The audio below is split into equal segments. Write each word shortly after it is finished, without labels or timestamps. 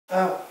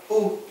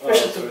Who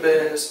fresh at the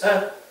best?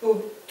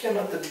 Who came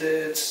out the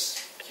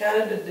deads?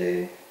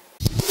 Canada.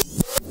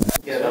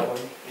 Yeah, that one.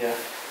 Yeah.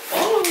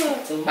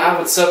 Oh, Hi,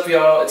 what's up,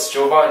 y'all? It's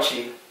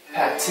Jovanchy,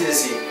 Pat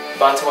Tizzy,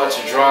 about to watch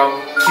a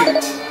drum.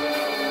 Cute.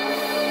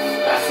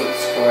 that's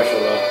a commercial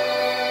though.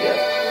 Yeah.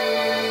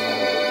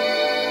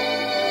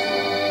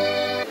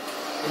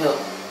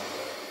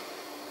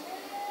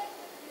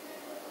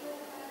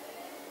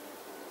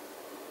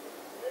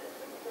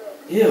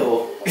 Ew.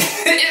 Ew.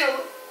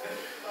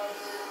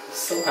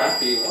 So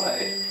happy,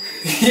 why?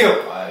 Ew,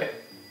 why?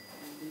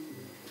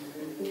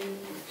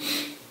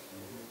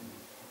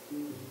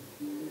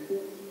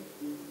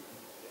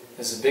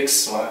 There's a big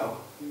smile.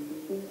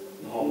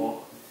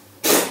 Normal.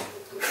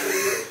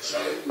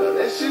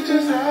 That shit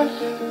just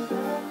happened.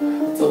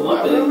 It's a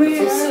Muppet. It's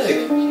so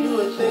sick. You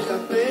would think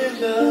I've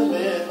been done,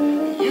 man.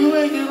 You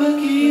make it look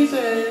easy.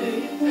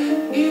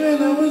 Even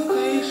though it's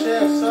cliche, I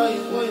saw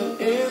you on your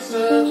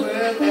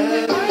Instagram.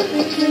 And I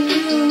think you're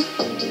cute.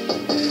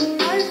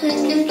 I think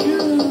you're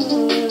cute.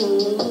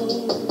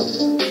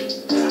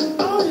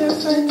 Oh,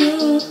 yes, I do.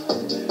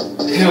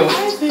 Ew. I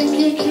think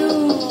you're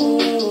cute.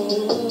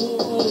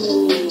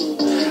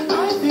 I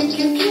think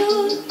you're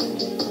cute.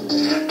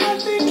 I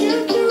think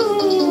you're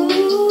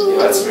cute. Yeah,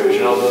 that's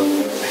original though.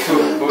 Who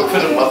would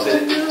put a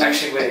Muppet?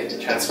 Actually, wait,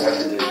 Chance the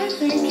Rapper did. I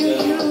think you're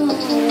cute.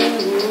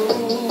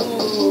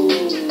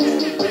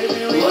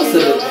 We must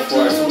have it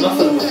before. So we must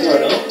have it before,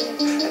 no?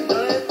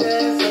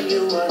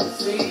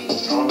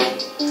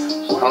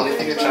 I only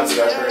think of Chance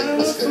the Rapper and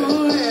this guy.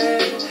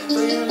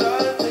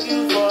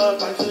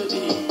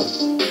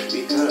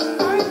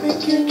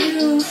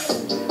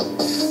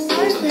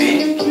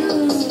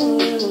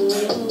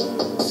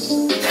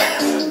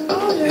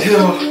 Ew.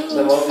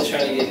 The Muppet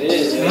trying to get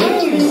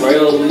in.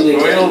 Royal Wheat.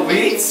 Royal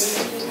Beats?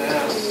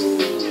 Yeah.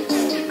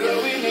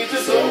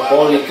 So,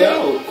 holy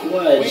cow, We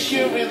Quadge.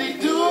 can really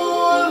do a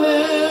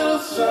little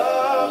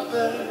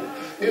something.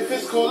 If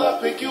it's cool, I'll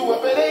pick you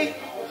up at 8.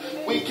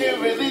 We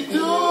can really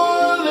do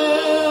a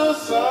little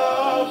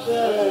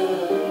something.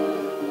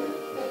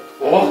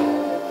 Oh,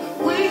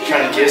 We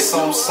trying to get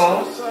some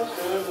song?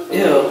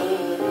 Ew.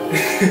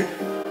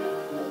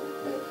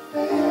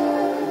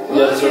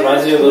 Yeah, this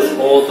reminds me of those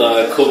old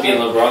Kobe and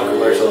LeBron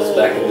commercials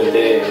back in the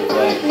day,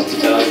 like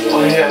 2000.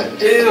 Oh yeah,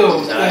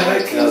 ew.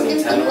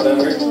 2010 or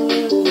whatever.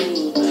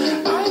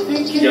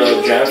 Yo,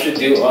 D.R.A.M should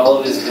do all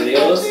of his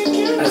videos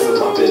as a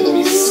Muppet. It'd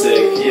be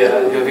sick. Yeah,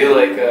 it'll be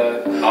like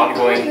an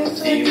ongoing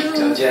theme.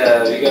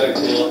 Yeah, we got it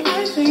cool.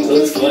 So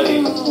it's funny.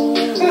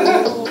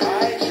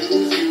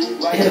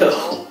 Ew.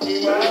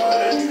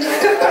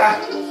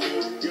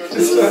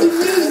 This is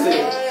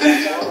amazing.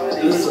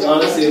 This is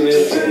honestly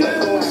amazing.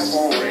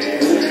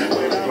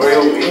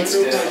 Royal Beats?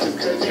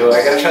 Yeah. Yo, I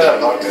gotta try that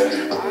vodka.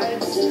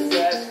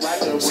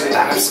 See what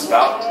that's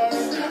about.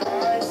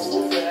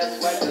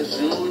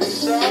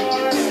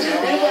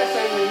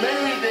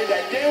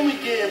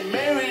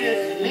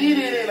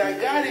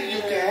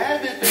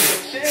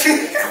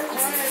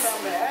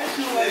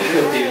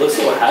 He looks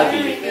so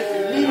happy.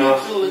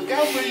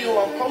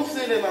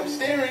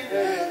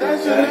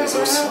 That is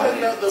so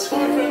sweaty.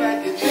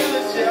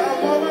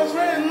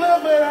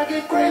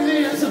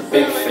 It's a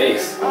big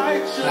face. I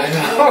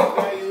know.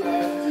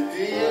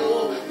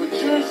 Look,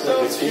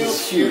 his face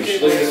is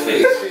huge. Look at his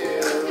face.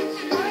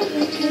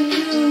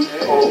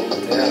 Oh,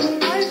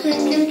 damn.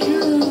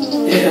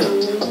 Yeah.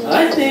 I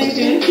think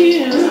you're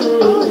cute.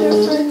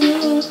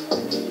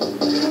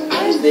 I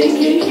think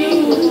you're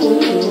cute.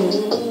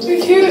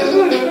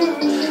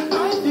 I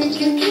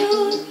think you're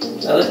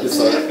cute. I like this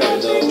song. It's kind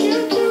of dope.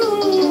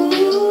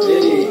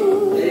 Hey,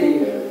 hey.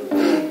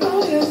 Oh,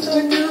 yes, I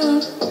do.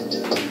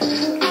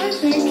 I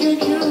think you're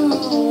cute.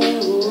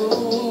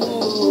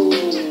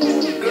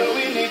 Girl,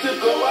 we need to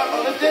go out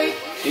on a date.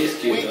 She's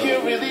cute, We though. can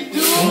really do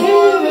a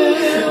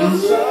little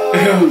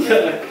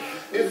something.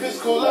 If it's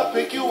cool, I'll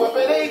pick you up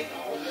at 8.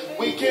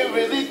 We can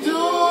really do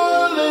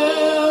a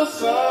little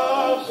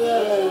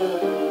something.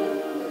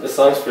 The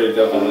song's pretty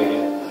dope. I like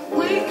it.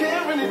 We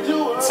can really do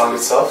The song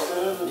itself?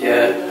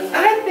 Yeah.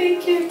 I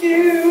think you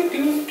do.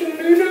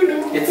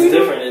 It's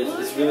different.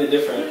 It's really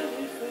different.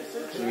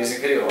 The music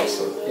video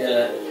also.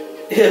 Yeah.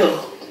 Ew.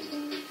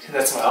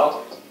 That's my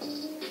out.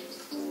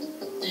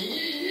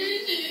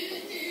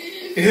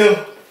 Ew.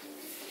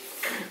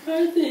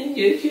 I think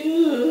you're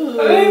cute.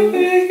 I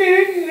think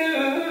you're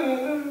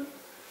cute.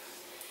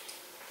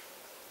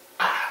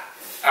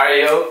 Alright,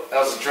 yo, that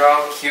was a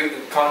drum. Cute.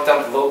 Comment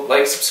down below.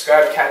 Like,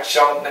 subscribe. Catch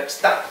y'all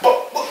next time. I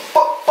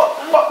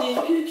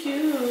think you're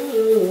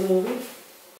cute.